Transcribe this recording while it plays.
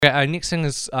Okay, our next thing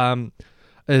is what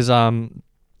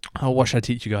should I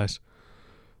teach you guys?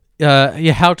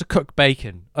 How to cook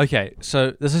bacon. Okay,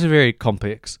 so this is very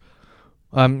complex.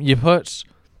 You put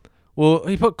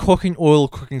cooking oil,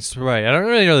 cooking spray. I don't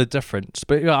really know the difference,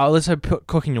 but let's say put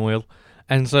cooking oil,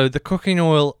 and so the cooking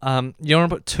oil, you don't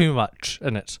want to put too much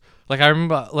in it. Like I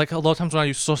remember, like a lot of times when I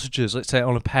use sausages, let's say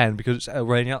on a pan because it's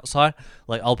raining outside,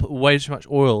 like I'll put way too much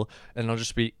oil and I'll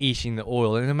just be eating the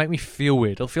oil, and it'll make me feel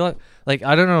weird. It'll feel like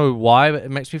I don't know why, but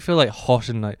it makes me feel like hot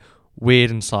and like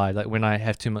weird inside, like when I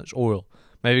have too much oil.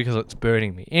 Maybe because it's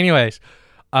burning me. Anyways,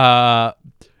 so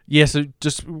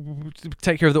just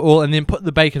take care of the oil and then put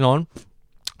the bacon on.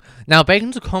 Now,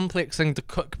 bacon's a complex thing to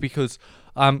cook because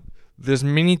there's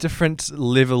many different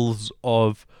levels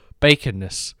of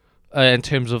baconness in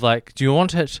terms of like, do you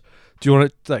want it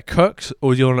like cooked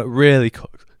or do you want it really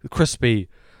cooked, crispy,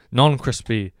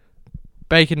 non-crispy,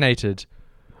 baconated,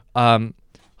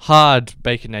 hard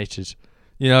baconated,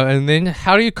 and then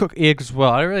how do you cook eggs as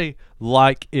well? I don't really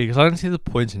like eggs. I don't see the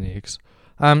point in eggs.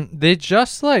 They're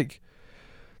just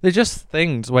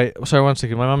things. Wait, sorry, 1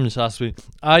 second. My mum just asked me,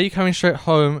 are you coming straight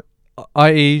home?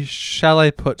 I.e., shall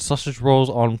I put sausage rolls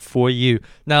on for you?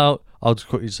 Now, I'll just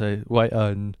quickly say, wait,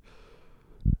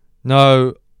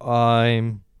 no,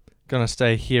 I'm gonna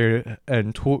stay here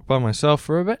and talk by myself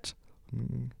for a bit.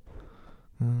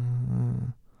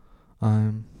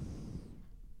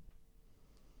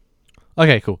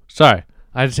 Okay, cool. Sorry,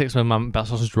 I had to text my mum about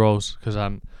sausage rolls because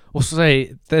also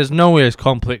say there's nowhere as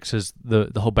complex as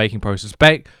the whole baking process.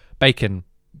 Bacon.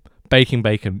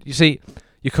 You see,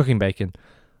 you're cooking bacon.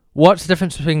 What's the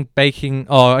difference between baking?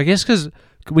 Oh, I guess because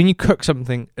when you cook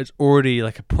something, it's already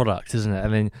like a product, isn't it?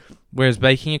 And then whereas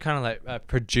baking, you're kind of like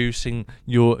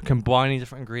you're combining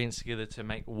different ingredients together to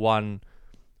make one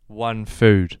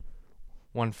food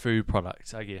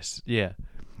product, I guess. Yeah.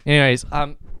 Anyways,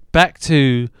 back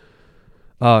to.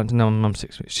 Oh no, Mum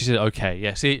texted me. She said, "Okay,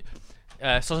 yeah." See,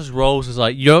 sausage rolls is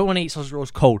like you don't want to eat sausage rolls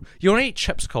cold. You want to eat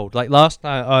chips cold. Like last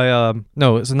night,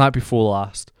 no, it's the night before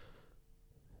last.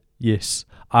 Yes,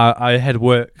 I had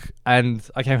work and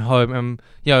I came home and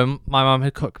my mum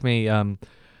had cooked me what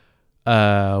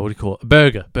do you call it? A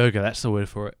burger. That's the word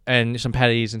for it, and some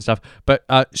patties and stuff. But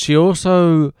she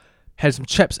also had some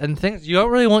chips and things. You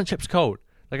don't really want chips cold.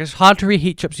 Like it's hard to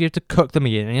reheat chips. You have to cook them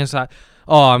again, and it's like,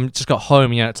 oh, I'm just got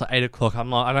home. It's like 8 o'clock. I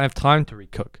don't have time to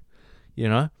recook.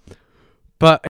 But